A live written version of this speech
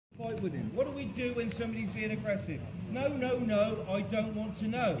with him. What do we do when somebody's being aggressive? No, no, no, I don't want to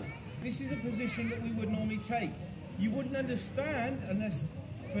know. This is a position that we would normally take. You wouldn't understand unless,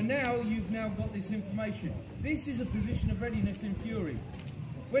 for now, you've now got this information. This is a position of readiness in Fiore.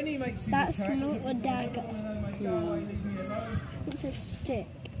 When he makes his That's attack, not a dagger. It's a stick.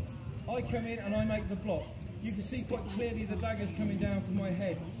 I come in and I make the block. You can see quite clearly the dagger's coming down from my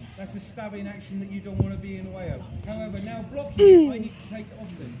head. That's a stabbing action that you don't want to be in the way of. However, now blocking it, I need to take it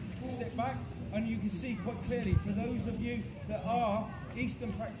off them. Step back, and you can see quite clearly, for those of you that are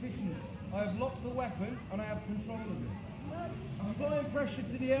Eastern practitioners, I have locked the weapon and I have control of it. I'm applying pressure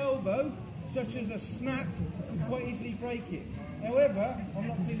to the elbow, such as a snap, can quite easily break it. However, I'm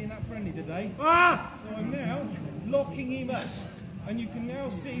not feeling that friendly today, so I'm now locking him up. And you can now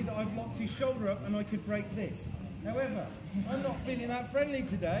see that I've locked his shoulder up and I could break this. However, I'm not feeling that friendly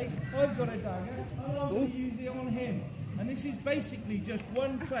today. I've got a dagger and I'm going to use it on him. And this is basically just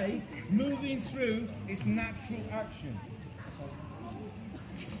one play moving through its natural action.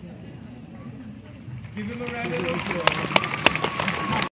 Give him a round of applause.